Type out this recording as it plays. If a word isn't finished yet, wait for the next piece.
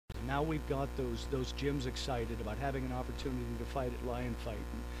now we've got those gyms excited about having an opportunity to fight at Lion Fight.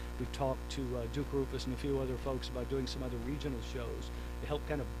 And we've talked to Duke Rufus and a few other folks about doing some other regional shows to help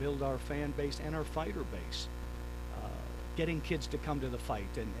kind of build our fan base and our fighter base. Getting kids to come to the fight,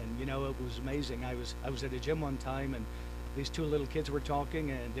 and you know, it was amazing. I was at a gym one time, and these two little kids were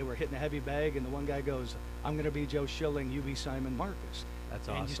talking, and they were hitting a heavy bag, and the one guy goes, "I'm going to be Joe Schilling, you be Simon Marcus." That's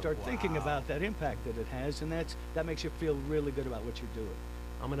awesome. And you start thinking about that impact that it has, and that makes you feel really good about what you're doing.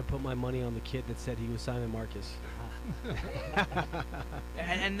 I'm going to put my money on the kid that said he was Simon Marcus.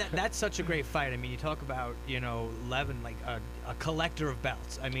 and that's such a great fight. I mean, you talk about, you know, Levin, like a collector of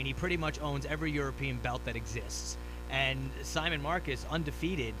belts. I mean, he pretty much owns every European belt that exists. And Simon Marcus,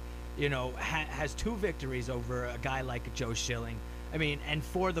 undefeated, you know, has 2 victories over a guy like Joe Schilling. I mean, and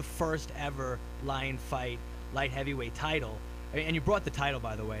for the first ever Lion Fight light heavyweight title. I mean, and you brought the title,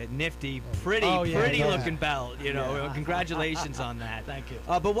 by the way. Nifty, pretty looking belt. You know, congratulations on that. Thank you.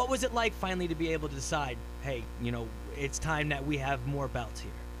 But what was it like finally to be able to decide, hey, you know, it's time that we have more belts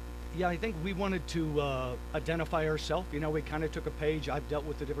here? Yeah, I think we wanted to identify ourselves. You know, we kind of took a page. I've dealt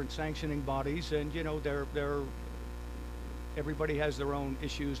with the different sanctioning bodies, and you know, everybody has their own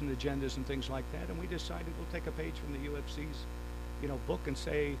issues and agendas and things like that, and we decided we'll take a page from the UFC's, you know, book and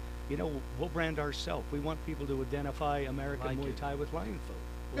say, you know, we'll brand ourselves. We want people to identify American Muay Thai with lion foot.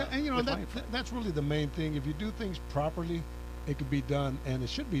 Yeah, and you know, that's really the main thing. If you do things properly, it could be done, and it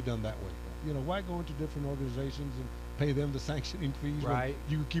should be done that way. You know, why go into different organizations and pay them the sanctioning fees when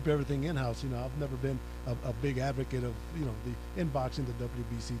you keep everything in-house? You know, I've never been a big advocate of, you know, the inboxing, the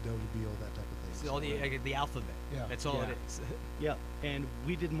WBC, WBO, that type of thing. It's all the alphabet. Yeah. That's all it is. Yeah, and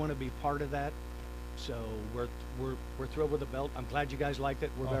we didn't want to be part of that, so we're thrilled with the belt. I'm glad you guys liked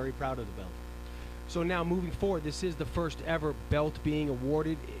it. We're very proud of the belt. So now moving forward, this is the first ever belt being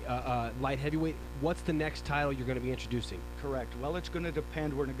awarded, light heavyweight. What's the next title you're going to be introducing? Correct. Well, it's going to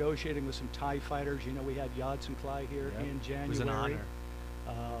depend. We're negotiating with some Thai fighters. You know, we had Yodson Klai here in January. It was an honor.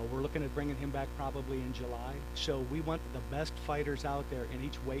 We're looking at bringing him back probably in July. So we want the best fighters out there in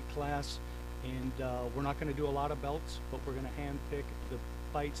each weight class. And we're not going to do a lot of belts, but we're going to handpick the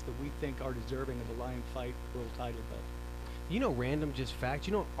fights that we think are deserving of the Lion Fight World Title belt. You know, random just fact,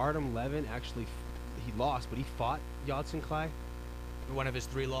 you know, Artem Levin actually, he lost, but he fought Yodson Klai. One of his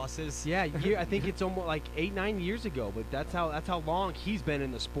 3 losses. Yeah, I think it's almost like 8-9 years ago, but that's how long he's been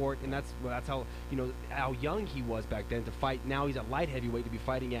in the sport, and that's how, you know, how young he was back then to fight. Now he's at light heavyweight to be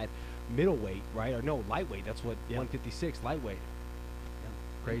fighting at middleweight, right? Or no, lightweight. That's what 156 lightweight.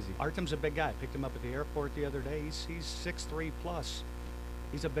 Crazy. Artem's a big guy. I picked him up at the airport the other day. He's 6'3" plus.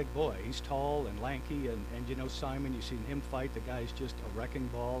 He's a big boy. He's tall and lanky, and you know, Simon, you've seen him fight. The guy's just a wrecking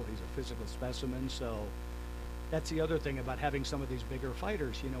ball. He's a physical specimen. So that's the other thing about having some of these bigger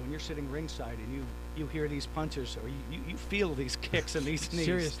fighters. You know, when you're sitting ringside and you hear these punches, or you feel these kicks and these knees.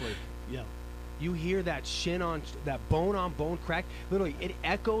 Seriously. Yeah. You hear that that bone on bone crack. Literally, it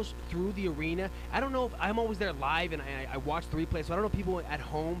echoes through the arena. I don't know if I'm always there live and I watch the replay, so I don't know if people at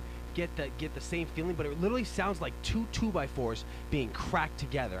home get the same feeling, but it literally sounds like 2 2x4s being cracked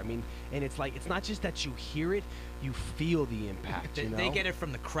together. I mean, and it's like, it's not just that you hear it, you feel the impact. They get it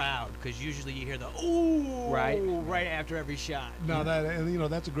from the crowd, because usually you hear the ooh right after every shot. No, and you know,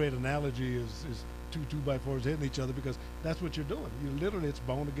 that's a great analogy is 2 2x4s hitting each other, because that's what you're doing. You literally, it's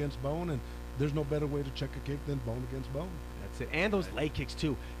bone against bone, and there's no better way to check a kick than bone against bone. That's it. And those leg kicks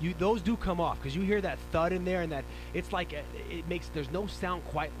too. Those do come off, because you hear that thud in there, and that it's like it makes, there's no sound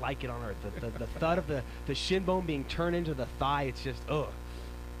quite like it on earth. The thud of the shin bone being turned into the thigh. It's just ugh.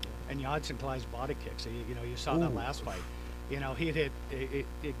 And Yodson Klai's body kicks. You know, you saw that last fight. You know, he hit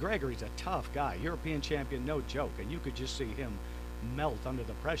Gregory's a tough guy, European champion, no joke, and you could just see him melt under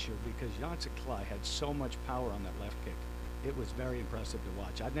the pressure, because Yodson Klai had so much power on that left kick. It was very impressive to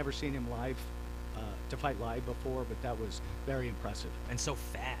watch. I'd never seen him live, to fight live before, but that was very impressive. And so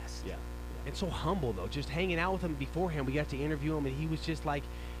fast. Yeah. And so humble, though. Just hanging out with him beforehand, we got to interview him, and he was just like,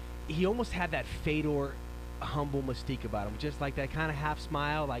 he almost had that Fedor humble mystique about him. Just like that kind of half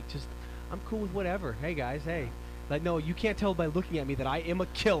smile, like, just, I'm cool with whatever. Hey, guys, hey. Like, no, you can't tell by looking at me that I am a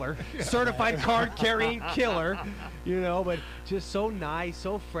killer, certified card-carrying killer, you know, but just so nice,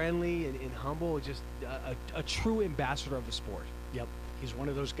 so friendly and humble, just a true ambassador of the sport. Yep, he's one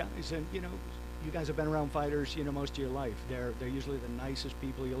of those guys, and, you know, you guys have been around fighters, you know, most of your life. They're usually the nicest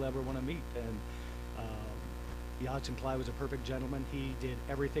people you'll ever want to meet, and Yodson Klai was a perfect gentleman. He did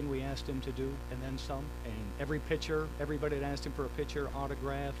everything we asked him to do, and then some. And every picture, everybody had asked him for a picture,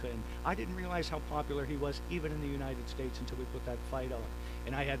 autograph, and I didn't realize how popular he was even in the United States until we put that fight on.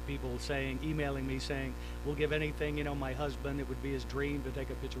 And I had people saying, emailing me saying, we'll give anything, you know, my husband, it would be his dream to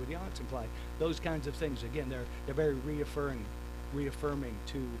take a picture with Yodson Klai. Those kinds of things. Again, they're very reassuring reaffirming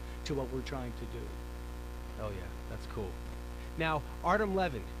to what we're trying to do. Oh yeah, that's cool. Now, Artem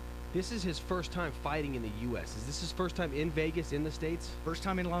Levin, this is his first time fighting in the U.S. Is this his first time in Vegas, in the States? First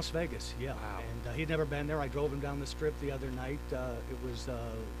time in Las Vegas, yeah. Wow. And he'd never been there. I drove him down the strip the other night. It was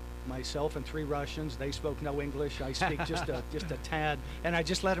myself and 3 Russians. They spoke no English. I speak just a tad. And I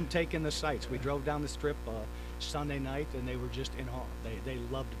just let him take in the sights. We drove down the strip Sunday night, and they were just in awe. They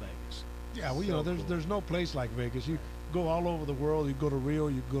loved Vegas. Yeah, well, So there's no place like Vegas. You go all over the world. You go to Rio,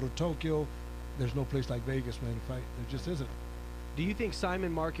 you go to Tokyo. There's no place like Vegas, man, to fight. There just isn't. Do you think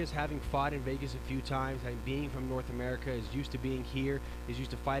Simon Marcus, having fought in Vegas a few times, and being from North America, is used to being here, is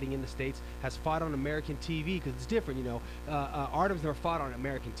used to fighting in the States, has fought on American TV? Because it's different, Artem's never fought on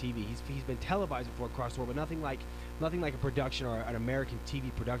American TV. He's been televised before across the world, but nothing like a production or an American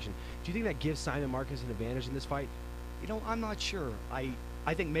TV production. Do you think that gives Simon Marcus an advantage in this fight? I'm not sure.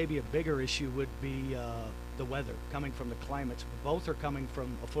 I think maybe a bigger issue would be the weather, coming from the climates. Both are coming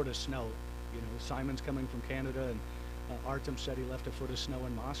from a foot of snow. Simon's coming from Canada, and Artem said he left a foot of snow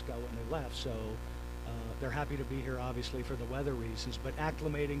in Moscow when they left, so they're happy to be here, obviously, for the weather reasons, but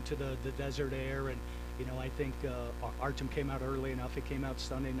acclimating to the desert air. And I think Artem came out early enough. He came out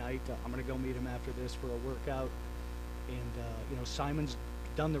Sunday night. I'm going to go meet him after this for a workout, and Simon's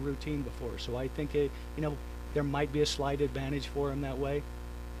done the routine before, so I think there might be a slight advantage for him that way.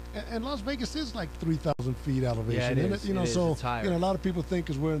 And Las Vegas is like 3,000 feet elevation. Yeah, it is. It? It is. So It's higher. a lot of people think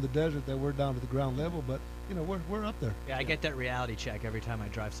because we're in the desert that we're down to the ground level, but we're up there. Yeah, I get that reality check every time I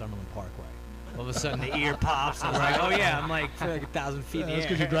drive Summerlin Parkway. All of a sudden, the ear pops, and I'm like, oh yeah, I'm like 1,000 feet in the That's air.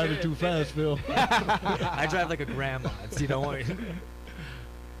 because you're driving too fast, Phil. I drive like a grandma. You don't want.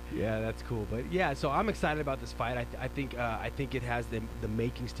 Yeah, that's cool. But yeah, so I'm excited about this fight. I think it has the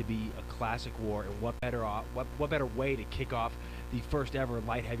makings to be a classic war, and what better way to kick off the first ever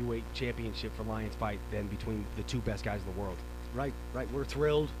light heavyweight championship for Lions fight than between the 2 best guys in the world. Right. We're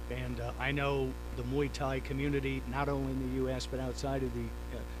thrilled, and I know the Muay Thai community, not only in the U.S. but outside of the.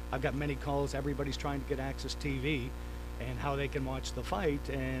 I've got many calls. Everybody's trying to get Access TV, and how they can watch the fight.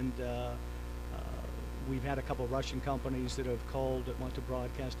 And we've had a couple of Russian companies that have called that want to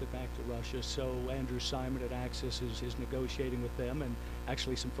broadcast it back to Russia. So Andrew Simon at Access is negotiating with them, and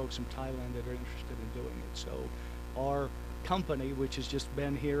actually some folks from Thailand that are interested in doing it. So our company, which has just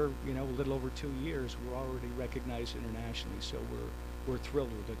been here, a little over 2 years, we're already recognized internationally, so we're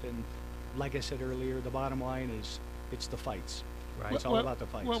thrilled with it. And like I said earlier, the bottom line is it's the fights. Right. It's all about the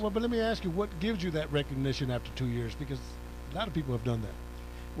fights. Well, but let me ask you, what gives you that recognition after 2 years? Because a lot of people have done that.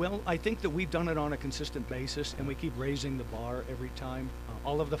 Well, I think that we've done it on a consistent basis, and we keep raising the bar every time.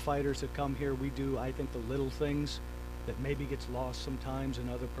 All of the fighters that come here, we do, I think, the little things that maybe gets lost sometimes in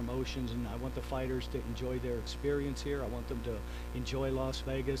other promotions, and I want the fighters to enjoy their experience here. I want them to enjoy Las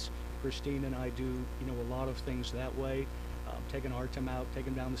Vegas. Christine and I do, a lot of things that way. Taking Artem out,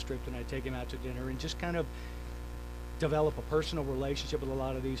 taking him down the strip, and I take him out to dinner, and just kind of develop a personal relationship with a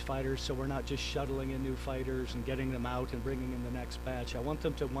lot of these fighters, so we're not just shuttling in new fighters and getting them out and bringing in the next batch. I want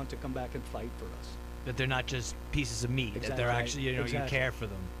them to want to come back and fight for us. That they're not just pieces of meat. Exactly. That they're actually, you care for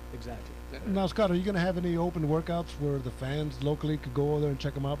them. Exactly. Now, Scott, are you going to have any open workouts where the fans locally could go over there and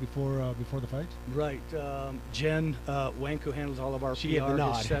check them out before the fights? Right. Jen Wank, who handles all of our She gave the PR,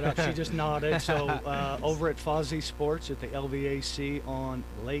 nod. is set up. She just nodded. So over at Fozzie Sports at the LVAC on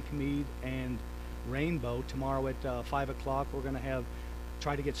Lake Mead and Rainbow tomorrow at 5 o'clock, we're going to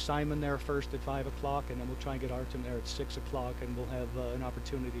try to get Simon there first at 5 o'clock, and then we'll try and get Artem there at 6 o'clock, and we'll have an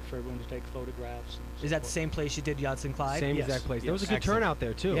opportunity for everyone to take photographs. And Is that the same place you did Yadson Clyde? Same Yes. exact place. There was a Yes. good Excellent. turnout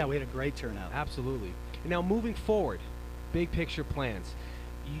there too. Yeah, we had a great turnout. Absolutely. And now moving forward, big picture plans.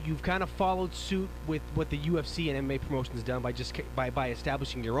 You've kind of followed suit with what the UFC and MMA promotion has done by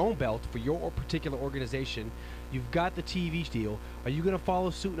establishing your own belt for your particular organization. You've got the TV deal. Are you going to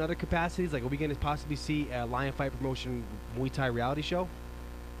follow suit in other capacities? Like, are we going to possibly see a Lion Fight Promotion Muay Thai reality show?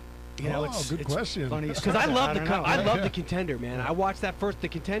 Good question. Funny Because I love I love the Contender, man. I watched that the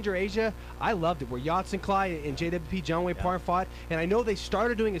Contender Asia. I loved it, where Yadson Clyde and JWP John Wayne Parr fought, and I know they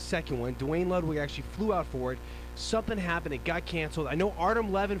started doing a second one. Dwayne Ludwig actually flew out for it. Something happened, it got canceled. I know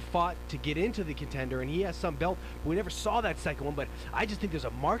Artem Levin fought to get into the Contender, and he has some belt, but we never saw that second one. But I just think there's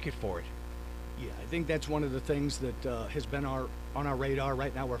a market for it. Yeah, I think that's one of the things that has been on our radar.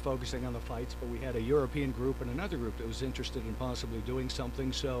 Right now we're focusing on the fights, but we had a European group and another group that was interested in possibly doing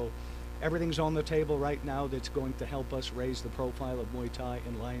something. So everything's on the table right now that's going to help us raise the profile of Muay Thai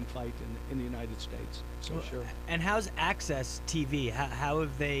and Lion Fight in the United States. So sure. And how's Access TV? How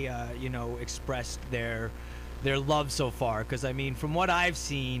have they, expressed their love so far? Because I mean, from what I've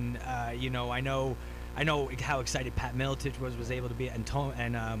seen, I know I know how excited Pat Miletich was able to be, and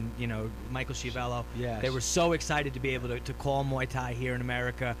you know, Michael Schiavello. Yes. They were so excited to be able to call Muay Thai here in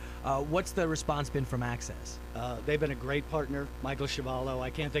America. What's the response been from Access? They've been a great partner. Michael Schiavello, I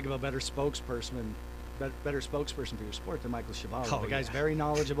can't think of a better spokesperson for your sport than Michael Schiavello. Oh, the guy's yeah. very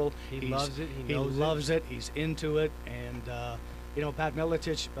knowledgeable. He loves it. He loves it. He's into it. And, you know, Pat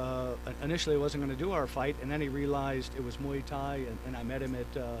Miletich initially wasn't going to do our fight, and then he realized it was Muay Thai, and I met him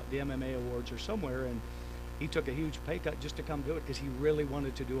at the MMA Awards or somewhere, and he took a huge pay cut just to come do it because he really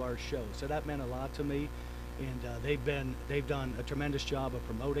wanted to do our show. So that meant a lot to me. And they've done a tremendous job of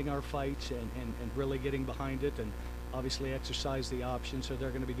promoting our fights and really getting behind it, and obviously exercise the option. So they're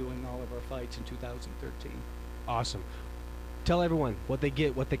going to be doing all of our fights in 2013. Awesome. Tell everyone what they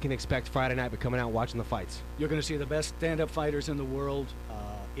can expect Friday night, but coming out and watching the fights. You're going to see the best stand-up fighters in the world.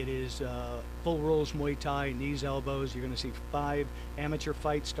 It is full rules Muay Thai, knees, elbows. You're going to see 5 amateur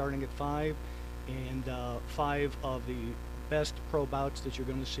fights starting at 5, and 5 of the best pro bouts that you're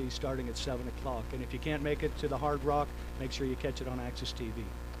going to see starting at 7 o'clock. And if you can't make it to the Hard Rock, make sure you catch it on Access TV.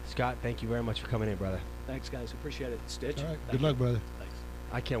 Scott, thank you very much for coming in, brother. Thanks, guys. Appreciate it. Stitch. All right. Good luck, brother. Thanks.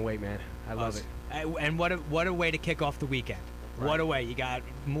 I can't wait, man. I love it. And what a way to kick off the weekend. Right. What a way. You got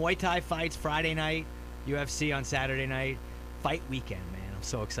Muay Thai fights Friday night, UFC on Saturday night. Fight weekend, man. I'm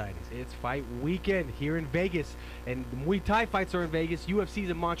so excited. It's fight weekend here in Vegas, and the Muay Thai fights are in Vegas. UFC's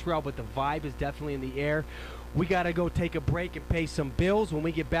in Montreal, but the vibe is definitely in the air. We got to go take a break and pay some bills. When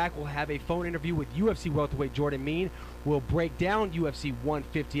we get back, we'll have a phone interview with UFC welterweight Jordan Mein. We'll break down UFC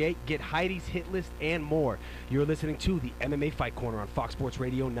 158, get Heidi's hit list, and more. You're listening to the MMA Fight Corner on Fox Sports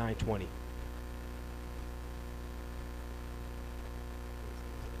Radio 920.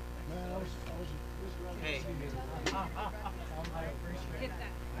 Hey.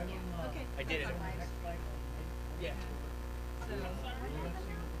 I did it. Yeah.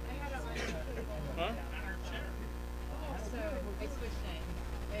 Huh? So I switched in.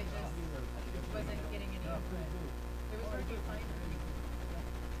 It just wasn't getting any input. It was working fine.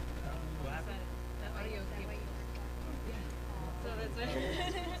 What happened? The audio cable. So that's it.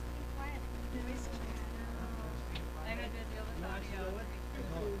 I had to deal with the audio.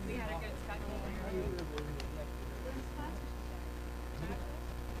 We had a good Skype call.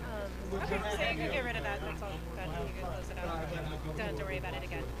 Okay, so you can get rid of that. That's all done. You can close it out. Don't have to worry about it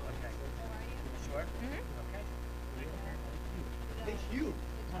again. Sure. It's huge.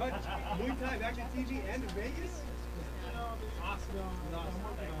 But Muay Thai back to TV and in Vegas? Awesome.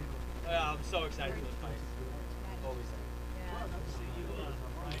 I'm so excited for this fight. Always. See you on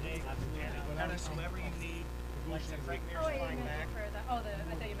Friday. Kind of whoever you need. Like some Frank Mir's Oh, wait, flying back. for the, I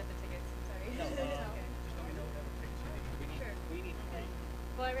thought you meant the tickets. Sorry. Just Okay. let me know whatever things you need. Sure. We need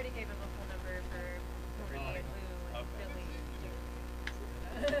Well, I already gave him a phone number for Red Blue and okay. Philly.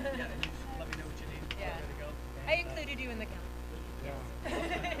 Yeah, just let me know what you need. Yeah. Ready to go. I included you in the count. Okay,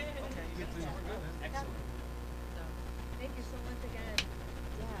 you get through. Excellent. So, thank you so much again.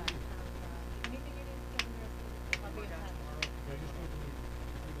 Yeah. Anything you need from the rest of the I'll be in touch.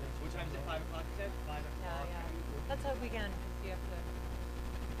 What time is it? 5 o'clock, you said? 5 o'clock. Yeah. Let's hope we can, because you have to.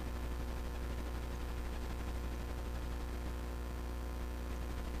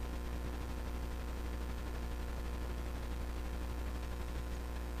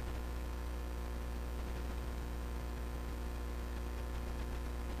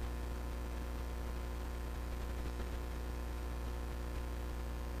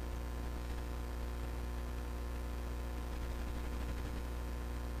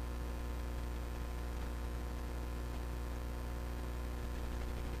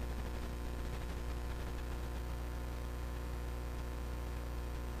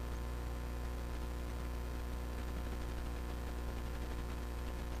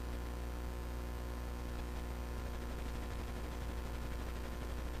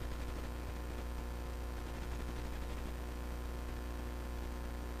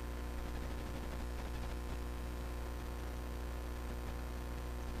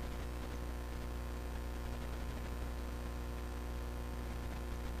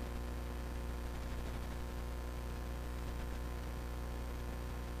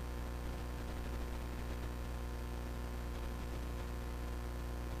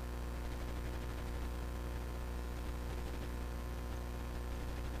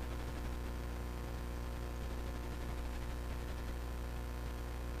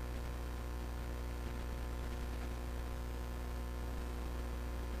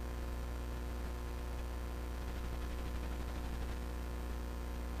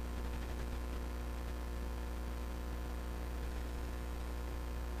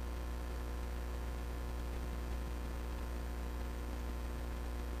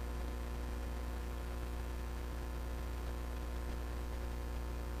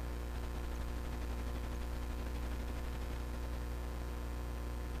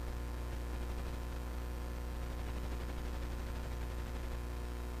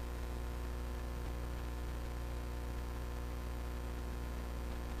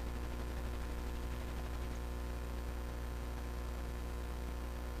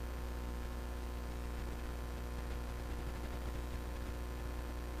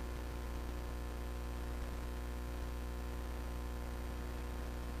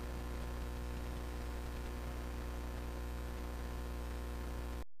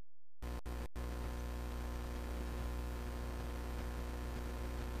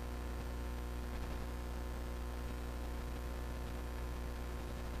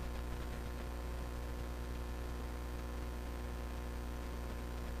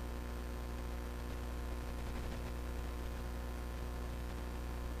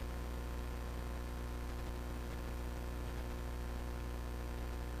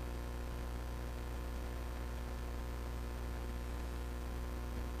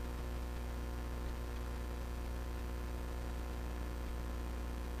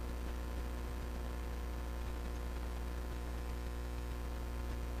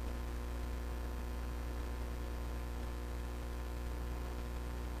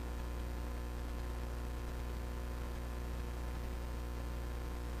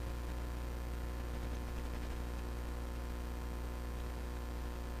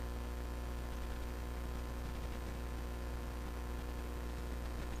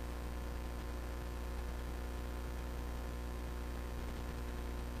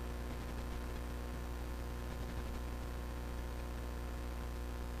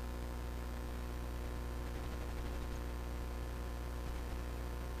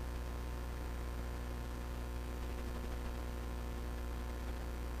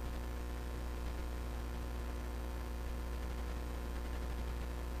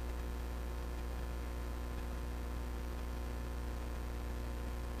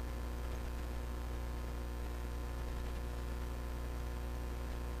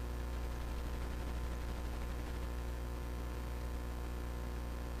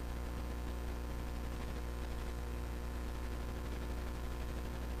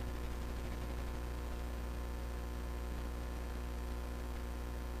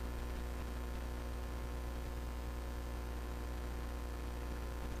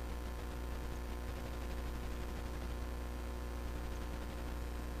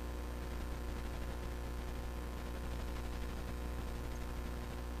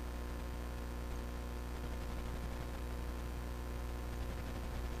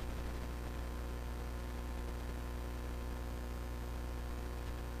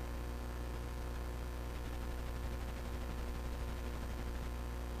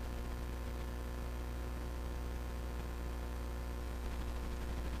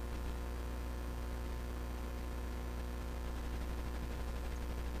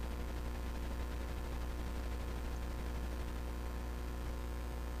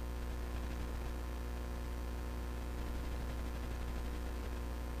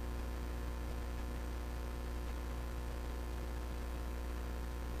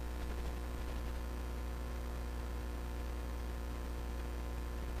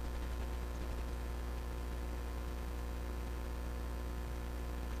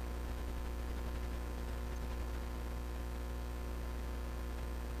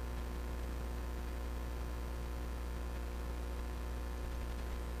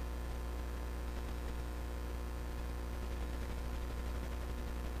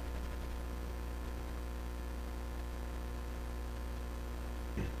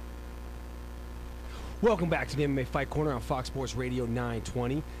 Welcome back to the MMA Fight Corner on Fox Sports Radio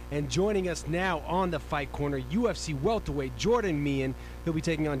 920. And joining us now on the Fight Corner, UFC welterweight Jordan Meehan. He'll be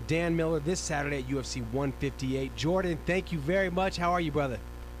taking on Dan Miller this Saturday at UFC 158. Jordan, thank you very much. How are you, brother?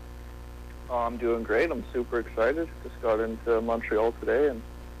 I'm doing great. I'm super excited. Just got into Montreal today and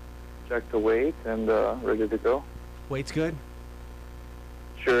checked the weight and ready to go. Weight's good?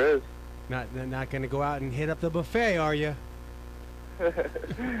 Sure is. Not going to go out and hit up the buffet, are you?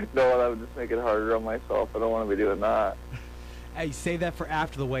 No, that would just make it harder on myself. I don't want to be doing that. Hey, save that for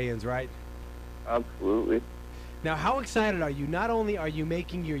after the weigh-ins, right? Absolutely. Now, how excited are you? Not only are you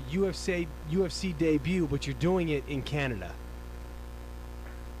making your UFC debut, but you're doing it in Canada.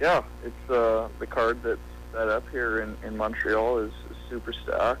 Yeah, it's the card that's set up here in Montreal is super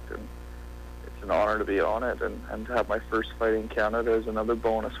stacked, and it's an honor to be on it, and to have my first fight in Canada is another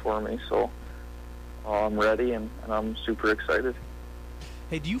bonus for me. So I'm ready, and I'm super excited.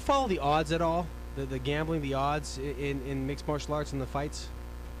 Hey, do you follow the odds at all? The gambling, the odds in mixed martial arts and the fights?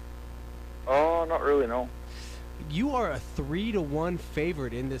 Oh, not really, no. You are a 3-1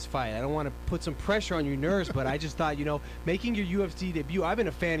 favorite in this fight. I don't want to put some pressure on your nerves, but I just thought, making your UFC debut, I've been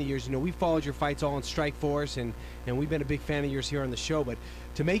a fan of yours. We followed your fights all on Strikeforce, and we've been a big fan of yours here on the show. But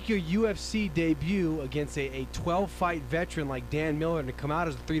to make your UFC debut against a 12-fight veteran like Dan Miller and to come out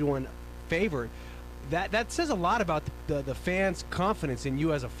as a 3-1 favorite, that says a lot about the fans' confidence in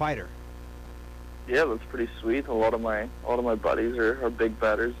you as a fighter. Yeah, that's pretty sweet. A lot of my buddies are big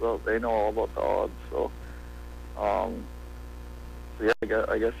bettors, so they know all about the odds. So, yeah,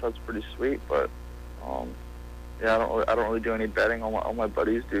 I guess that's pretty sweet. But yeah, I don't really do any betting. All my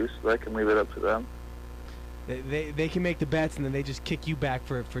buddies do, so I can leave it up to them. They can make the bets, and then they just kick you back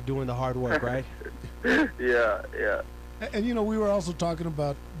for doing the hard work, right? Yeah. And we were also talking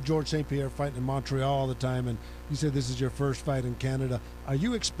about George St-Pierre fighting in Montreal all the time, and you said this is your first fight in Canada. Are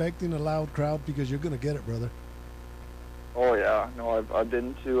you expecting a loud crowd? Because you're going to get it, brother. Oh, yeah. No, I've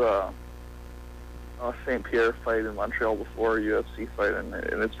been to a St-Pierre fight in Montreal before, a UFC fight, and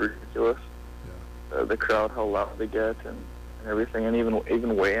it's ridiculous. Yeah. The crowd, how loud they get, and everything, and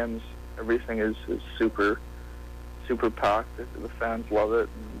even weigh-ins, everything is super packed. The fans love it.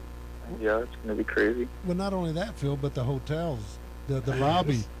 And yeah, it's going to be crazy. Well, not only that, Phil, but the hotels, the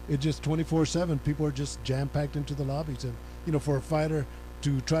lobby, it's just 24/7. People are just jam-packed into the lobbies. And, for a fighter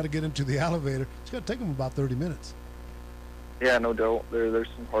to try to get into the elevator, it's going to take them about 30 minutes. Yeah, no doubt. There's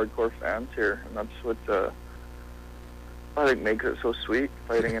some hardcore fans here, and that's what I think makes it so sweet.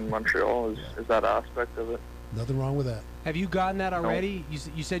 Fighting in Montreal is that aspect of it. Nothing wrong with that. Have you gotten that already? No.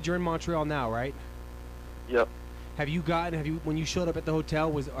 You said you're in Montreal now, right? Yep. Have you when you showed up at the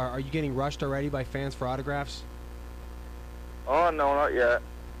hotel, are you getting rushed already by fans for autographs? Oh, no, not yet.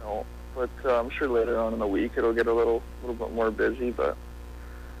 No, but I'm sure later on in the week it'll get a little bit more busy. But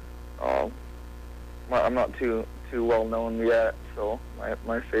I'm not too well known yet, so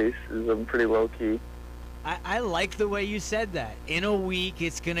my face is pretty low key. I like the way you said that. In a week,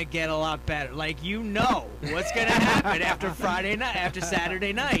 it's gonna get a lot better. Like what's gonna happen after Friday night, after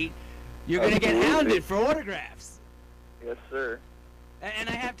Saturday night. You're gonna get hounded for autographs. Yes, sir. And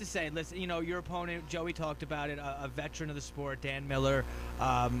I have to say, listen, your opponent, Joey talked about it, a veteran of the sport, Dan Miller.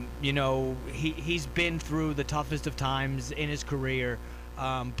 He's been through the toughest of times in his career,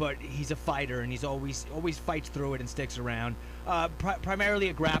 but he's a fighter, and he's always fights through it and sticks around. Primarily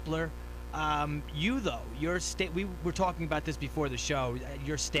a grappler. You though, we were talking about this before the show.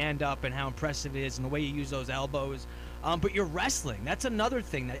 Your stand-up and how impressive it is, and the way you use those elbows. But your wrestling, that's another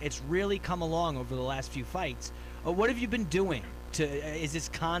thing that it's really come along over the last few fights. What have you been doing? Is this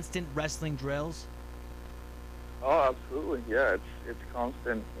constant wrestling drills? Oh, absolutely. Yeah, it's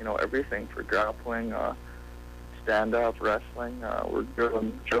constant. Everything for grappling, stand-up, wrestling. We're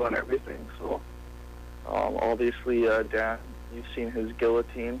drilling everything. So, obviously, Dan, you've seen his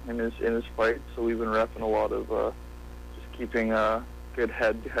guillotine in his fight. So we've been repping a lot of just keeping good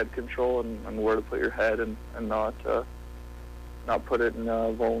head control and where to put your head and not put it in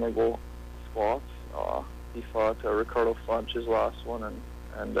vulnerable spots. He fought Ricardo Funch his last one,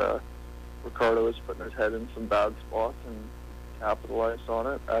 and Ricardo was putting his head in some bad spots and capitalized on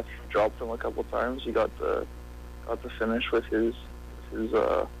it. After he dropped him a couple times, he got the finish with his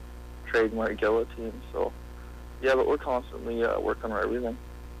trademark guillotine. So yeah, but we're constantly working on everything.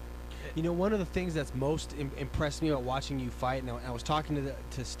 One of the things that's most impressed me about watching you fight, and I was talking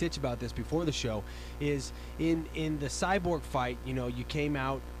to Stitch about this before the show, is in the Cyborg fight, you came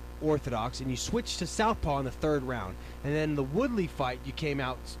out orthodox and you switched to southpaw in the third round, and then the Woodley fight you came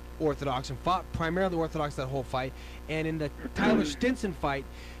out orthodox and fought primarily orthodox that whole fight. And in the Tyler Stinson fight,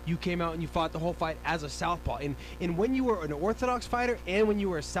 you came out and you fought the whole fight as a southpaw. And when you were an orthodox fighter and when you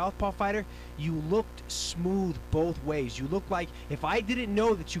were a southpaw fighter, you looked smooth both ways. You looked like, if I didn't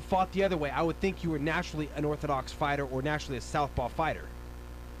know that you fought the other way, I would think you were naturally an orthodox fighter or naturally a southpaw fighter.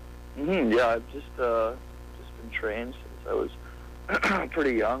 Yeah, I've just been trained since I was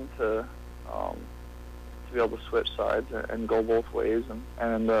pretty young to be able to switch sides and go both ways.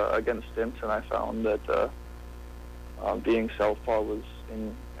 And against Stinson, I found that being southpaw was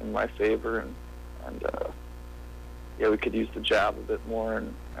in my favor, and yeah, we could use the jab a bit more,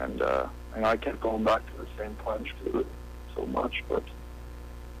 and I kept going back to the same punch so much, but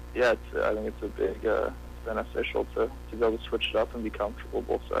yeah, I think it's a big it's beneficial to be able to switch it up and be comfortable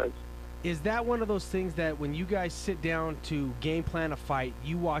both sides. Is that one of those things that when you guys sit down to game plan a fight,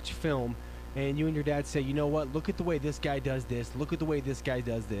 you watch film, and you and your dad say, you know what, look at the way this guy does this, look at the way this guy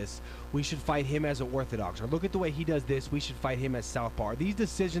does this, we should fight him as an orthodox, or look at the way he does this, we should fight him as southpaw? Are these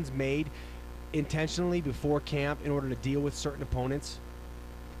decisions made intentionally before camp in order to deal with certain opponents?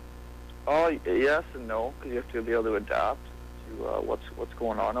 Oh, yes and no, because you have to be able to adapt to what's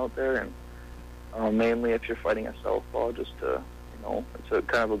going on out there, and mainly if you're fighting a southpaw, just to, it's a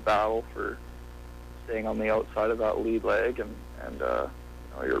kind of a battle for staying on the outside of that lead leg, and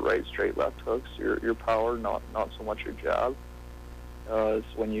your right, straight, left hooks, your power, not so much your jab. Is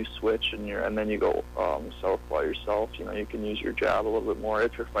when you switch and then you go southpaw yourself. You can use your jab a little bit more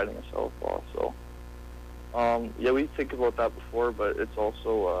if you're fighting a southpaw. So yeah, we think about that before, but it's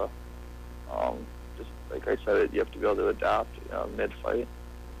also just like I said, you have to be able to adapt mid-fight.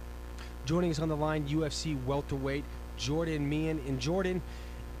 Joining us on the line, UFC welterweight Jordan Meehan. And Jordan,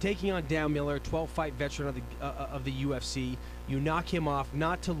 taking on Dan Miller, 12-fight veteran of the UFC, you knock him off,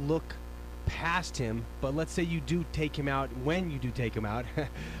 not to look past him, but let's say you do take him out. When you do take him out,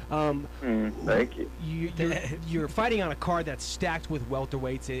 thank you. You're fighting on a card that's stacked with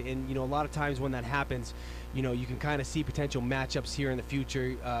welterweights, and a lot of times when that happens, you can kind of see potential matchups here in the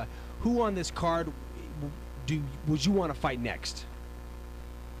future. Who on this card would you want to fight next?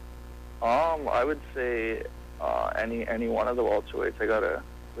 I would say any one of the welterweights. I got a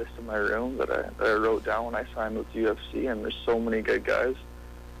list in my room that I wrote down when I signed with UFC, and there's so many good guys.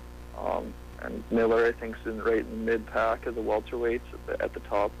 And Miller, I think, is right in the mid-pack of the welterweights at the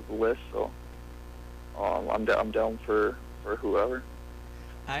top of the list. So I'm down for whoever.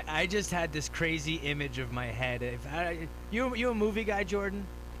 I just had this crazy image of my head. You a movie guy, Jordan?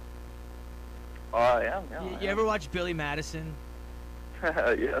 I am. Yeah. You ever watch Billy Madison?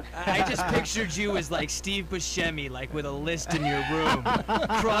 Yes. I just pictured you as like Steve Buscemi, like with a list in your room,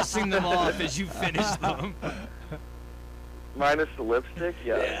 crossing them off as you finish them. Minus the lipstick,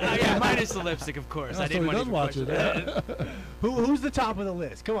 yeah, minus the lipstick, of course. I didn't want to watch it. Who's the top of the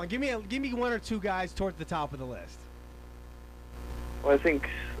list? Come on, give me one or two guys towards the top of the list. Well, I think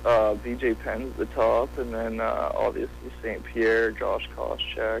BJ Penn's the top, and then obviously St-Pierre, Josh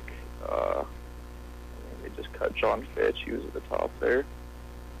Koscheck. They just cut John Fitch. He was at the top there.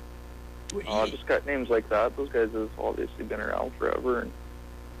 Just got names like that. Those guys have obviously been around forever. And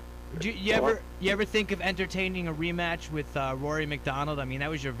you ever think of entertaining a rematch with Rory McDonald? I mean, that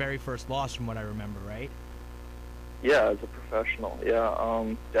was your very first loss, from what I remember, right? Yeah, as a professional. Yeah,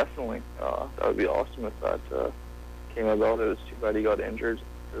 definitely. That would be awesome if that came about. It was too bad he got injured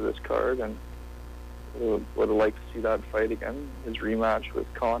for this card, and would have liked to see that fight again, his rematch with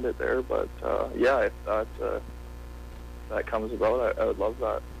Condit there. But yeah, if that comes about, I would love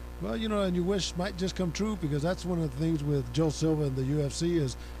that. Well, and you wish might just come true, because that's one of the things with Joe Silva and the UFC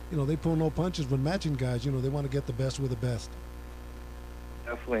is, they pull no punches when matching guys. They want to get the best with the best.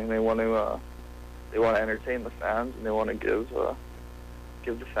 Definitely, and they want to entertain the fans, and they want to give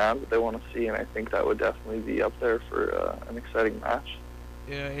the fans what they want to see, and I think that would definitely be up there for an exciting match.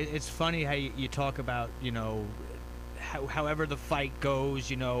 Yeah, it's funny how you talk about, however the fight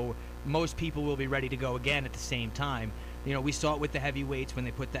goes, most people will be ready to go again at the same time. We saw it with the heavyweights when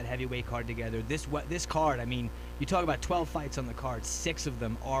they put that heavyweight card together. This card, I mean, you talk about 12 fights on the card, 6 of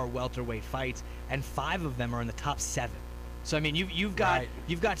them are welterweight fights, and 5 of them are in the top 7. So I mean, you've got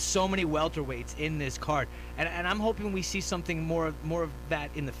so many welterweights in this card, and I'm hoping we see something more of that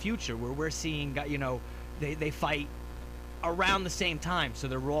in the future, where we're seeing, they fight around the same time, so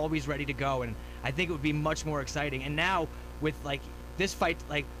they're always ready to go, and I think it would be much more exciting. And now with this fight,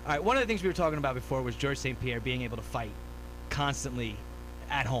 all right, one of the things we were talking about before was George St-Pierre being able to fight constantly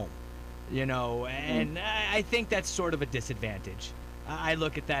at home, and I think that's sort of a disadvantage. I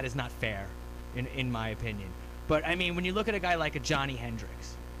look at that as not fair, in my opinion. But I mean, when you look at a guy like a Johnny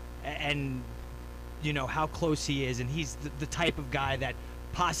Hendricks, and how close he is, and he's the type of guy that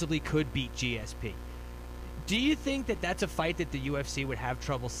possibly could beat GSP. Do you think that that's a fight that the UFC would have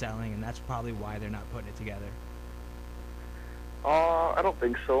trouble selling, and that's probably why they're not putting it together? I don't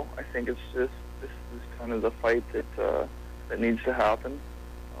think so. I think it's just this is kind of the fight that needs to happen.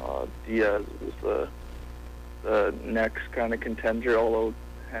 Diaz is the next kind of contender, although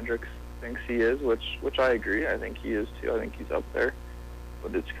Hendricks thinks he is, which I agree. I think he is too. I think he's up there,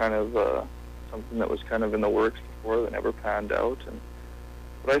 but it's kind of something that was kind of in the works before that never panned out.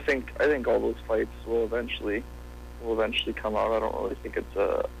 But I think all those fights will eventually come out. I don't really think I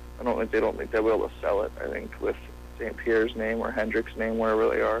don't think they'll be able to sell it. I think with St-Pierre's name or Hendricks' name, wherever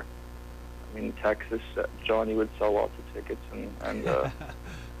they are. I mean, Texas, Johnny would sell lots of tickets and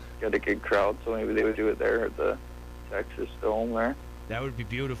get a good crowd, so maybe they would do it there at the Texas Dome there. That would be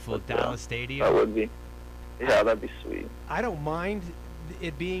beautiful. But, Dallas Stadium. That would be. Yeah, that'd be sweet. I don't mind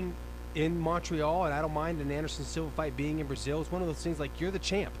it being in Montreal, and I don't mind an Anderson Silva fight being in Brazil. It's one of those things like, you're the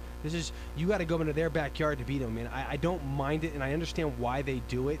champ. You got to go into their backyard to beat them, and I don't mind it, and I understand why they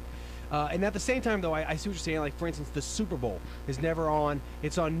do it. And at the same time, though, I see what you're saying. Like, for instance, the Super Bowl is never on.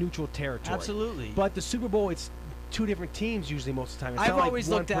 It's on neutral territory. Absolutely. But the Super Bowl, it's two different teams usually most of the time. It's I've not always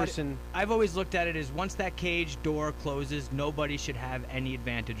like one looked at person. I've always looked at it as once that cage door closes, nobody should have any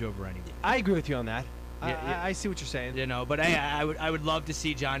advantage over anyone. I agree with you on that. Yeah. I see what you're saying. You know, but I would love to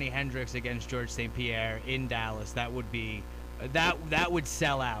see Johnny Hendricks against George St-Pierre in Dallas. That would be that would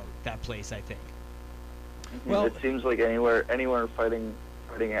sell out that place, I think. Well, it seems like anywhere fighting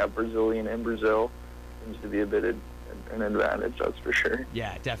a Brazilian in Brazil seems to be a bit an advantage, that's for sure.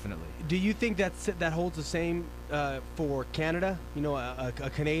 Yeah, definitely. Do you think that holds the same for Canada? You know, a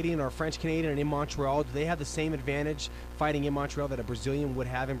Canadian or a French Canadian in Montreal, do they have the same advantage fighting in Montreal that a Brazilian would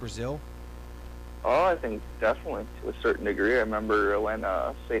have in Brazil? Oh, I think definitely to a certain degree. I remember when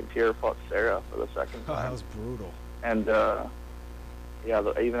St-Pierre fought Sarah for the second time. Oh, that was brutal. And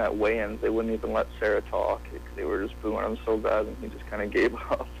even at weigh-ins, they wouldn't even let Sarah talk. They were just booing him so bad, and he just kind of gave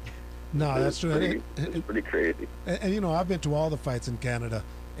up. No, that's true. It's pretty crazy. And, you know, I've been to all the fights in Canada,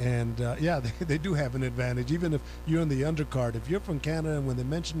 and, they do have an advantage. Even if you're in the undercard, if you're from Canada and when they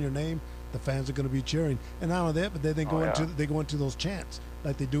mention your name, the fans are going to be cheering. And not only that, but then they go into those chants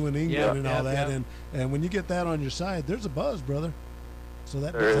like they do in England and all that. Yeah. And when you get that on your side, there's a buzz, brother. So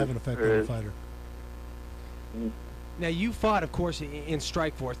that does have an effect on the fighter. Now, you fought, of course, in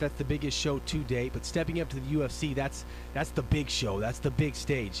Strikeforce. That's the biggest show to date. But stepping up to the UFC, that's the big show. That's the big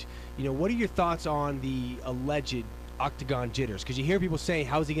stage. You know, what are your thoughts on the alleged octagon jitters? Because you hear people saying,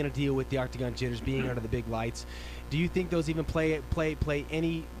 how's he going to deal with the octagon jitters being under the big lights? Do you think those even play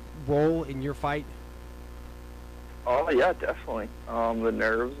any role in your fight? Oh, yeah, definitely. The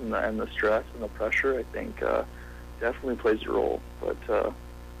nerves and the stress and the pressure, I think, definitely plays a role. But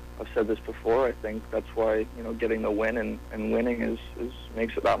I've said this before. I think that's why, you know, getting the win and winning is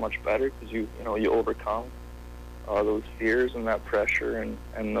makes it that much better, because you overcome those fears and that pressure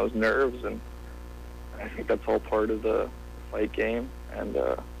and those nerves, and I think that's all part of the fight game. And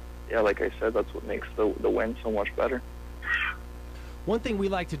like I said, that's what makes the win so much better. One thing we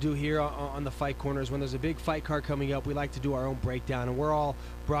like to do here on the Fight Corner is when there's a big fight card coming up, we like to do our own breakdown. And we're all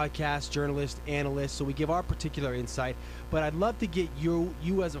broadcast, journalists, analysts, so we give our particular insight. But I'd love to get you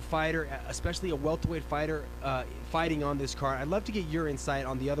as a fighter, especially a welterweight fighter fighting on this card, I'd love to get your insight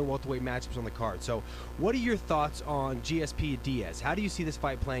on the other welterweight matchups on the card. So what are your thoughts on GSP and Diaz? How do you see this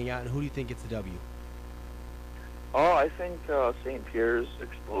fight playing out, and who do you think gets the W? Oh, I think St-Pierre's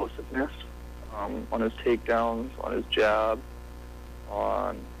explosiveness on his takedowns, on his jab,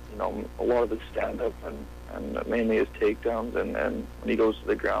 on a lot of his stand-up and mainly his takedowns, and then when he goes to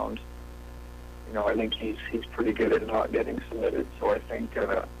the ground, I think he's pretty good at not getting submitted. So I think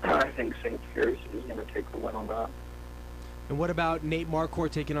St-Pierre is going to take the win on that. And what about Nate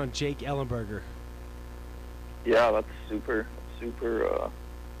Marquardt taking on Jake Ellenberger? Yeah, that's super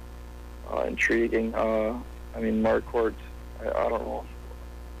intriguing. I mean, Marquardt, I don't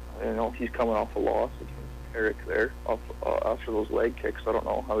know. He's coming off a loss against Eric there after those leg kicks. I don't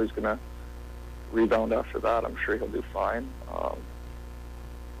know how he's going to rebound after that. I'm sure he'll do fine.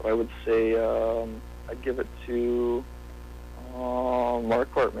 But I would say I'd give it to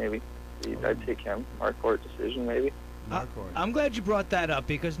Marquardt maybe. I'd take him. Marquardt decision maybe. I'm glad you brought that up,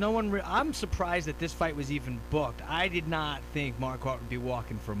 because I'm surprised that this fight was even booked. I did not think Marquardt would be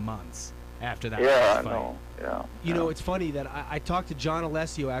walking for months after that fight. No. Yeah. You know, it's funny that I talked to John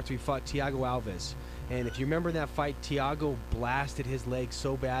Alessio after he fought Thiago Alves. And if you remember in that fight, Thiago blasted his leg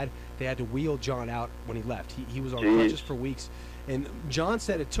so bad they had to wheel John out when he left. He was on crutches for weeks. And John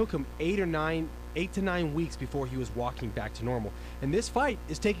said it took him 8 to 9 weeks before he was walking back to normal. And this fight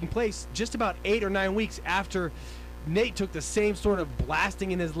is taking place just about 8 or 9 weeks after Nate took the same sort of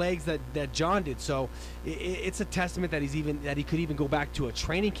blasting in his legs that John did. So it's a testament that he could even go back to a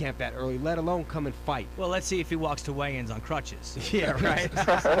training camp that early, let alone come and fight. Well, let's see if he walks to weigh-ins on crutches. Yeah, right.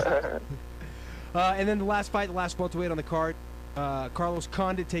 And then the last fight, the last welterweight on the card, Carlos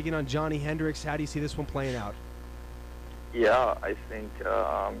Condit taking on Johnny Hendricks. How do you see this one playing out? Yeah, I think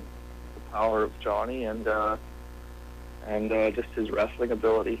the power of Johnny and just his wrestling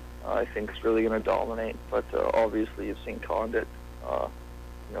ability, I think is really going to dominate. But obviously, you've seen Condit,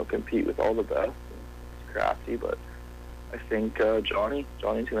 compete with all the best. And he's crafty, but I think Johnny's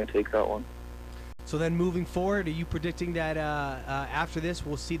going to take that one. So then, moving forward, are you predicting that after this,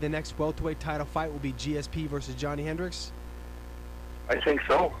 we'll see the next welterweight title fight will be GSP versus Johnny Hendricks? I think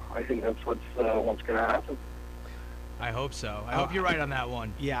so. I think that's what's going to happen. I hope so. I hope you're right on that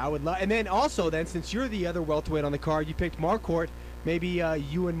one. Yeah, I would love. And then also, then since you're the other welterweight on the card, you picked Marquardt. Maybe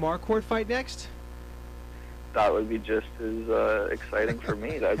you and Marquardt fight next. That would be just as exciting for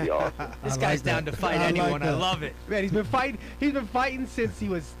me. That'd be awesome. This guy's down to fight anyone. I love it. Man, he's been fighting since he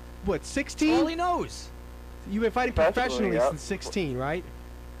was what, 16? All he knows. You've been fighting professionally since 16, right?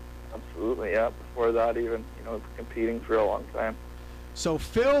 Absolutely, yeah. Before that, even competing for a long time. So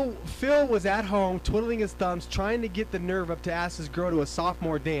Phil was at home twiddling his thumbs, trying to get the nerve up to ask his girl to a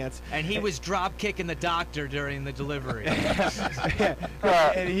sophomore dance, and he was drop kicking the doctor during the delivery.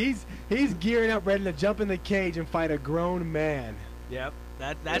 And he's gearing up, ready to jump in the cage and fight a grown man. Yep,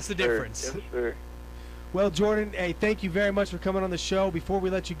 that's the difference. Yes, sir. Well, Jordan, hey, thank you very much for coming on the show. Before we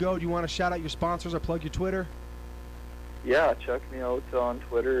let you go, do you want to shout out your sponsors or plug your Twitter? Yeah, check me out on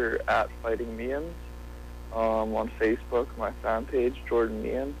Twitter at Fighting Meehan. On Facebook, my fan page, Jordan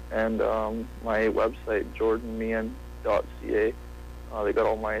Meehan, and my website, jordanmeehan.ca. They got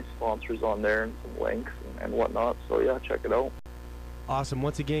all my sponsors on there and some links and whatnot, so yeah, check it out. Awesome.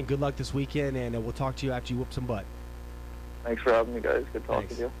 Once again, good luck this weekend, and we'll talk to you after you whoop some butt. Thanks for having me, guys. Good talking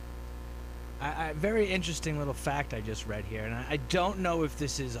to you. Very interesting little fact I just read here, and I don't know if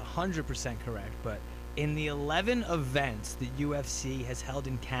this is 100% correct, but in the 11 events the UFC has held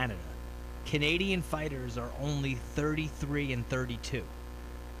in Canada, Canadian fighters are only 33 and 32.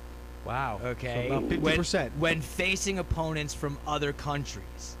 Wow. Okay. So about 50%. When facing opponents from other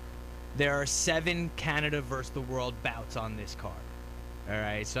countries, there are 7 Canada versus the world bouts on this card. All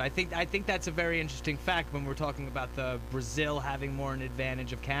right. So I think that's a very interesting fact when we're talking about the Brazil having more an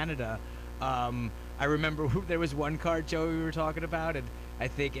advantage of Canada. I remember there was one card, Joey, we were talking about, and I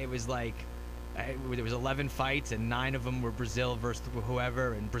think it was like there was 11 fights and 9 of them were Brazil versus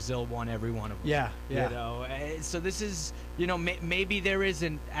whoever, and Brazil won every one of them. Yeah. So this is, maybe there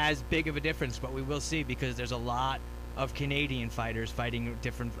isn't as big of a difference, but we will see, because there's a lot of Canadian fighters fighting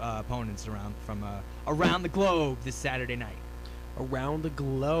different opponents around the globe this Saturday night. Around the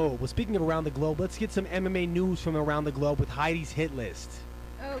globe. Well, speaking of around the globe, let's get some MMA news from around the globe with Heidi's hit list.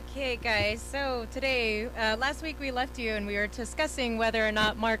 Okay, guys. So today, last week we left you and we were discussing whether or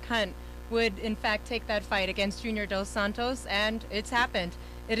not Mark Hunt would in fact take that fight against Junior Dos Santos, and it's happened.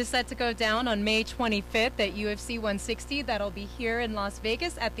 It is set to go down on May 25th at UFC 160. That'll be here in Las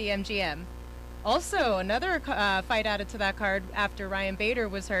Vegas at the MGM. Also, another fight added to that card after Ryan Bader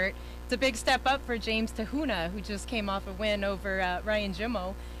was hurt. It's a big step up for James Tahuna, who just came off a win over Ryan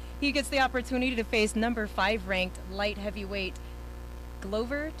Jimmo. He gets the opportunity to face number 5 ranked light heavyweight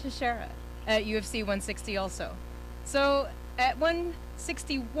Glover Teixeira at UFC 160 also. So at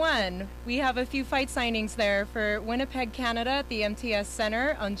 161, we have a few fight signings there for Winnipeg, Canada at the MTS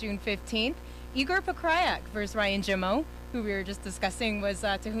Center on June 15th. Igor Pekryak versus Ryan Jimmo, who we were just discussing was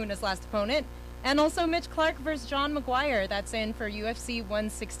Tahuna's last opponent. And also Mitch Clark versus John McGuire. That's in for UFC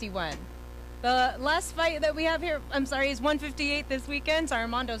 161. The last fight that we have here, is 158 this weekend. So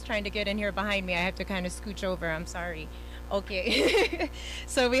Armando's trying to get in here behind me. I have to kind of scooch over. I'm sorry. Okay.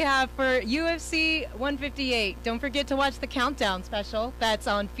 So we have for UFC 158, don't forget to watch the Countdown special. That's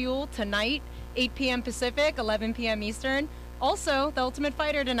on Fuel tonight, 8 p.m. Pacific, 11 p.m. Eastern. Also, The Ultimate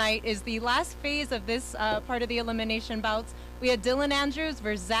Fighter tonight is the last phase of this part of the elimination bouts. We had Dylan Andrews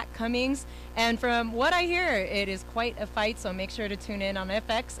versus Zach Cummings. And from what I hear, it is quite a fight, so make sure to tune in on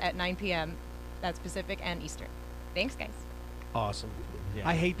FX at 9 p.m. That's Pacific and Eastern. Thanks, guys. Awesome. Yeah.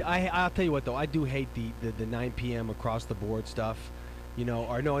 I'll tell you what, though. I do hate the 9 p.m. across the board stuff. I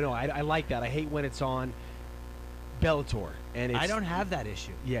like that. I hate when it's on Bellator. And I don't have that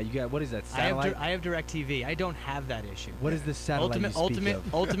issue. Yeah, you got, what is that, satellite? I have DirecTV. I don't have that issue. What is the satellite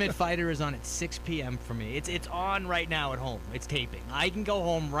Ultimate Fighter is on at 6 p.m. for me. It's on right now at home. It's taping. I can go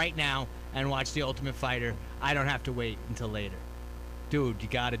home right now and watch The Ultimate Fighter. I don't have to wait until later. Dude, you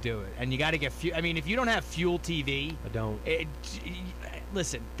got to do it. And you got to get Fuel. I mean, if you don't have Fuel TV, I don't.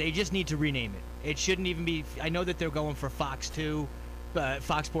 listen, they just need to rename it. It shouldn't even be. I know that they're going for Fox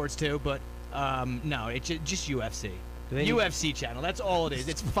Sports 2, but no, it's just UFC. UFC channel. That's all it is.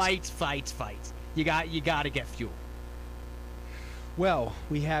 It's fights, fights, fights. You got to get fuel. Well,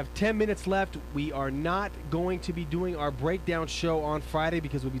 we have 10 minutes left. We are not going to be doing our breakdown show on Friday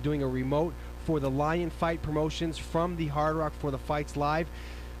because we'll be doing a remote for the Lion Fight Promotions from the Hard Rock for the Fights Live.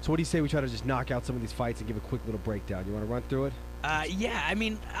 So what do you say we try to just knock out some of these fights and give a quick little breakdown? You want to run through it? Yeah, I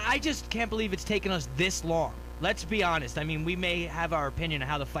mean, I just can't believe it's taken us this long. Let's be honest. I mean, we may have our opinion on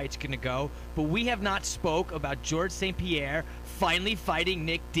how the fight's going to go, but we have not spoke about George St-Pierre finally fighting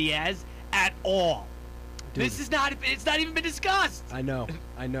Nick Diaz at all. Dude. This is not, it's not even been discussed. I know.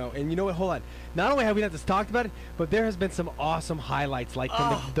 And you know what, hold on. Not only have we not just talked about it, but there has been some awesome highlights, like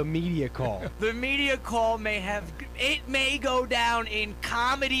from the media call. The media call may go down in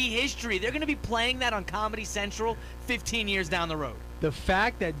comedy history. They're going to be playing that on Comedy Central 15 years down the road. The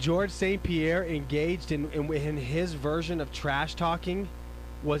fact that George St-Pierre engaged in his version of trash talking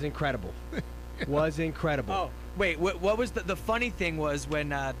was incredible. Was incredible. Oh, wait, what was the funny thing was when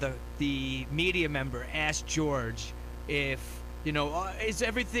the media member asked George if, is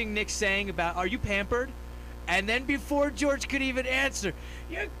everything Nick's saying about, are you pampered? And then before George could even answer,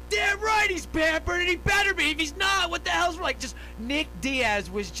 you're damn right he's pampered and he better be. If he's not, what the hell's wrong? Just Nick Diaz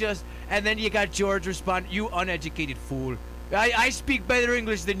was just, and then you got George respond, you uneducated fool. I speak better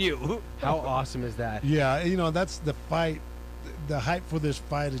English than you. How awesome is that? Yeah, that's the fight. The hype for this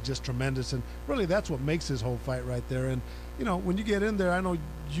fight is just tremendous, and really that's what makes this whole fight right there. And when you get in there, I know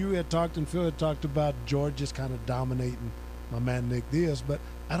you had talked and Phil had talked about George just kind of dominating my man Nick Diaz, but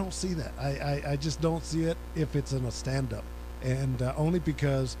I don't see that. I just don't see it if it's in a stand-up, and only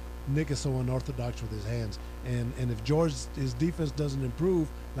because Nick is so unorthodox with his hands. And if his defense doesn't improve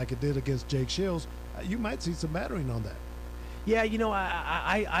like it did against Jake Shields, you might see some battering on that. Yeah,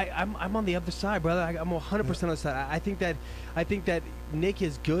 I'm on the other side, brother. I'm 100% on the side. I think that Nick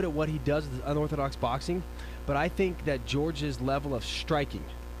is good at what he does with unorthodox boxing, but I think that George's level of striking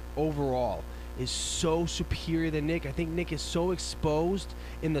overall is so superior than Nick. I think Nick is so exposed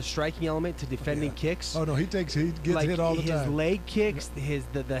in the striking element to defending kicks. Oh no, he gets hit all the time. His leg kicks,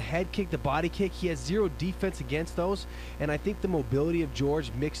 the head kick, the body kick, he has zero defense against those. And I think the mobility of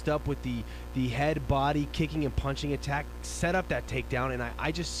George mixed up with the head, body, kicking and punching attack set up that takedown, and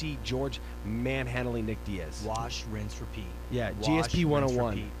I just see George manhandling Nick Diaz. Wash, rinse, repeat. Yeah, Wash, GSP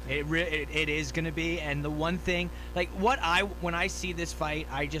 101. It is going to be, and the one thing, when I see this fight,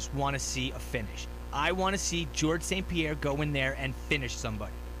 I just want to see a finish. I want to see George St-Pierre go in there and finish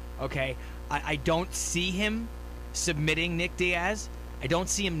somebody, okay? I don't see him submitting Nick Diaz. I don't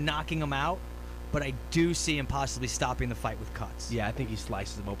see him knocking him out, but I do see him possibly stopping the fight with cuts. Yeah, I think he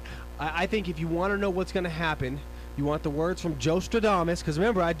slices him open. I think if you want to know what's going to happen, you want the words from Joe Stradamus, because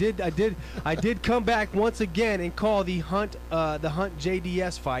remember I did come back once again and call the Hunt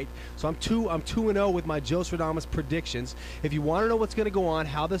JDS fight. So I'm 2-0 with my Joe Stradamus predictions. If you want to know what's going to go on,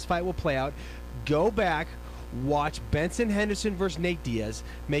 how this fight will play out, go back, watch Benson Henderson versus Nate Diaz,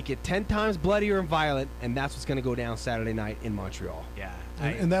 make it 10 times bloodier and violent, and that's what's going to go down Saturday night in Montreal. Yeah.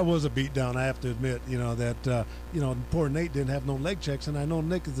 And that was a beatdown, I have to admit, that poor Nate didn't have no leg checks, and I know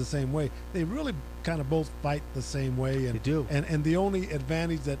Nick is the same way. They really kind of both fight the same way. And, they do. And the only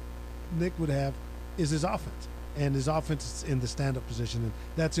advantage that Nick would have is his offense. And his offense is in the stand-up position. And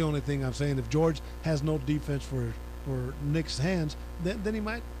that's the only thing I'm saying. If George has no defense for Nick's hands, then he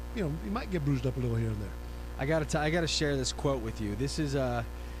might get bruised up a little here and there. I gotta share this quote with you. This is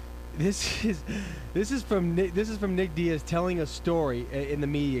from Nick Diaz telling a story in the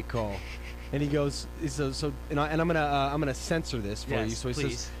media call, and he goes, and I'm gonna censor this for you. So he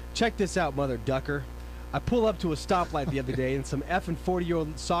says, "Check this out, mother ducker. I pull up to a stoplight the other day, and some effing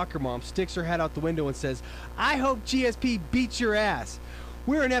 40-year-old soccer mom sticks her head out the window and says, 'I hope GSP beats your ass.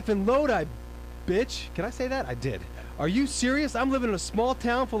 We're in effing Lodi, bitch.' Can I say that? I did. Are you serious? I'm living in a small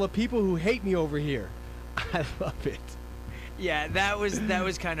town full of people who hate me over here." I love it. Yeah, that was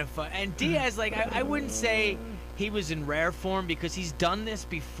kind of fun. And Diaz, I wouldn't say he was in rare form because he's done this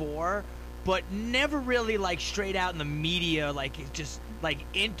before, but never really straight out in the media, just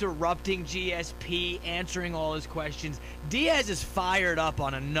interrupting GSP, answering all his questions. Diaz is fired up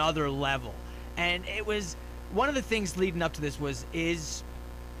on another level, and it was one of the things leading up to this was is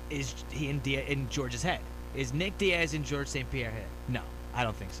he in George's head? Is Nick Diaz in George St-Pierre's head? No, I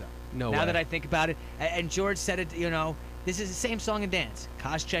don't think so. No Now way. that I think about it, and George said it, this is the same song and dance.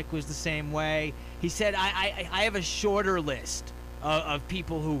 Koscheck was the same way. He said, I have a shorter list of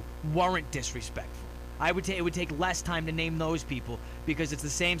people who weren't disrespectful. It would take less time to name those people because it's the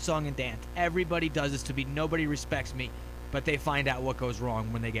same song and dance. Everybody does this to me. Nobody respects me. but they find out what goes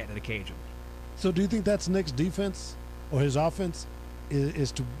wrong when they get into the cage. So do you think that's Nick's defense or his offense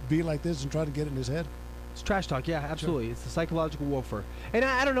is to be like this and try to get it in his head? It's trash talk, yeah, absolutely. Sure. It's the psychological warfare, and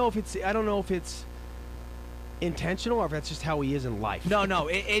I don't know if it's intentional or if that's just how he is in life. No,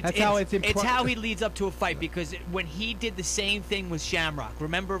 it's how he leads up to a fight, because when he did the same thing with Shamrock,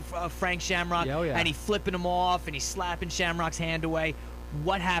 remember Frank Shamrock? Yeah, oh yeah. And he flipping him off and he's slapping Shamrock's hand away.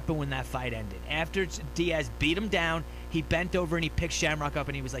 What happened when that fight ended? After Diaz beat him down, he bent over and he picked Shamrock up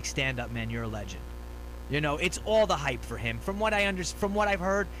and he was like, "Stand up, man, you're a legend." You know, it's all the hype for him. From what I've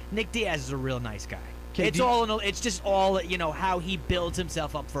heard, Nick Diaz is a real nice guy. It's just all, you know, how he builds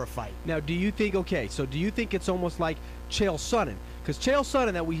himself up for a fight. Now, do you think it's almost like Chael Sonnen? Because Chael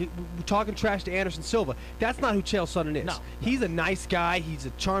Sonnen, that we're talking trash to Anderson Silva, that's not who Chael Sonnen is. No. He's a nice guy. He's a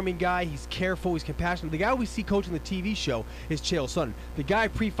charming guy. He's careful. He's compassionate. The guy we see coaching the TV show is Chael Sonnen. The guy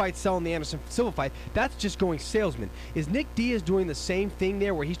pre-fight selling the Anderson Silva fight, that's just going salesman. Is Nick Diaz doing the same thing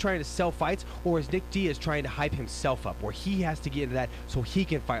there where he's trying to sell fights, or is Nick Diaz trying to hype himself up where he has to get into that so he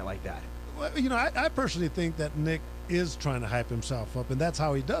can fight like that? Well, you know, I personally think that Nick is trying to hype himself up, and that's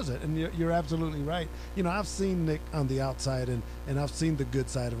how he does it. And you're absolutely right. You know, I've seen Nick on the outside, and I've seen the good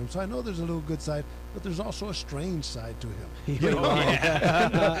side of him. So I know there's a little good side, but there's also a strange side to him. You know?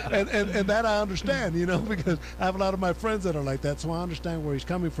 and that I understand, you know, because I have a lot of my friends that are like that, so I understand where he's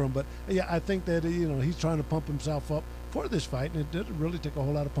coming from. But yeah, I think that, you know, he's trying to pump himself up for this fight, and it doesn't really take a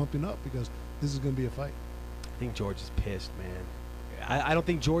whole lot of pumping up because this is going to be a fight. I think George is pissed, man. I don't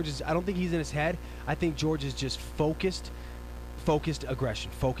think I don't think he's in his head. I think George is just focused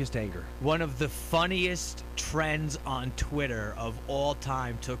aggression, focused anger. One of the funniest trends on Twitter of all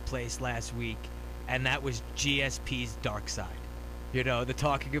time took place last week, and that was GSP's dark side. You know, the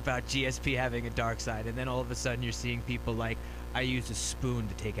talking about GSP having a dark side, and then all of a sudden you're seeing people like, "I used a spoon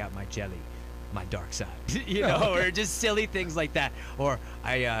to take out my jelly, my dark side," you know, or just silly things like that. Or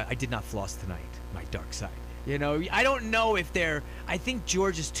I did not floss tonight, my dark side. You know, I don't know if I think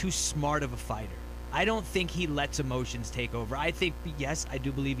George is too smart of a fighter. I don't think he lets emotions take over. I think, yes, I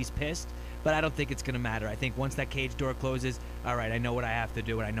do believe he's pissed, but I don't think it's going to matter. I think once that cage door closes, all right, I know what I have to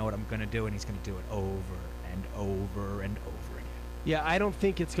do, and I know what I'm going to do, and he's going to do it over and over and over again. Yeah, I don't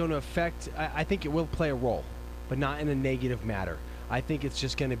think it's going to affect. I think it will play a role, but not in a negative matter. I think it's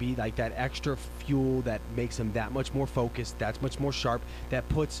just going to be like that extra fuel that makes him that much more focused, that's much more sharp, that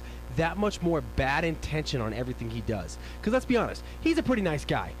puts that much more bad intention on everything he does. Because let's be honest, he's a pretty nice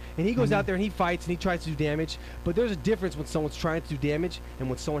guy, and he goes out there and he fights and he tries to do damage, but there's a difference when someone's trying to do damage and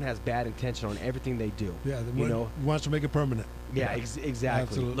when someone has bad intention on everything they do. Yeah, you know, wants to make it permanent. Yeah, exactly.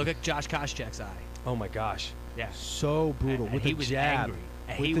 Absolutely. Look at Josh Koscheck's eye. Oh my gosh. Yeah. So brutal. And with he the was jab. angry.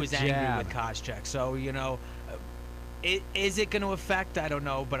 And he was angry with Koscheck. So, you know, is it going to affect? I don't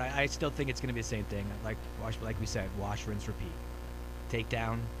know, but I still think it's going to be the same thing. Like we said, wash, rinse, repeat.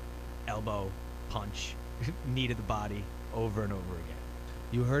 Takedown, elbow, punch, knee to the body, over and over again.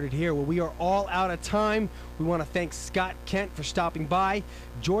 You heard it here. Well, we are all out of time. We want to thank Scott Kent for stopping by,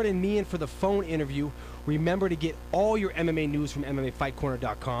 Jordan Meehan for the phone interview. Remember to get all your MMA news from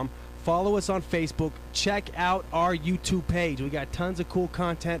MMAFightCorner.com. Follow us on Facebook. Check out our YouTube page. We got tons of cool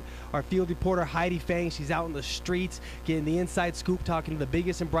content. Our field reporter, Heidi Fang, she's out in the streets getting the inside scoop, talking to the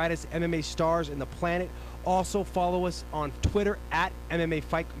biggest and brightest MMA stars in the planet. Also, follow us on Twitter at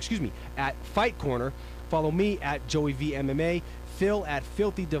at Fight Corner. Follow me at Joey V MMA. Phil at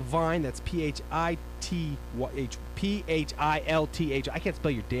Filthy Divine. That's Philth. I can't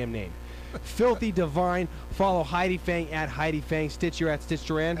spell your damn name. Filthy Divine. Follow Heidi Fang at Heidi Fang. Stitch, you're at Stitch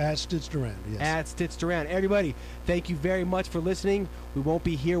Duran. At Stitch Duran, yes. At Stitch Duran. Everybody, thank you very much for listening. We won't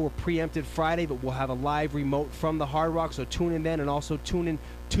be here. We're preempted Friday, but we'll have a live remote from the Hard Rock, so tune in then, and also tune in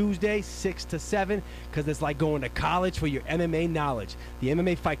Tuesday, 6 to 7, because it's like going to college for your MMA knowledge. The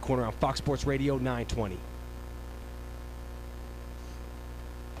MMA Fight Corner on Fox Sports Radio 920.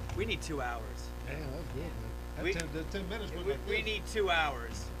 We need 2 hours. Yeah, that's good, man. 10 minutes. We need 2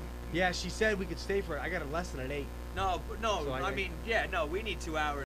 hours. Yeah, she said we could stay for it. I got a lesson at 8. No, So I mean, yeah, no, we need 2 hours.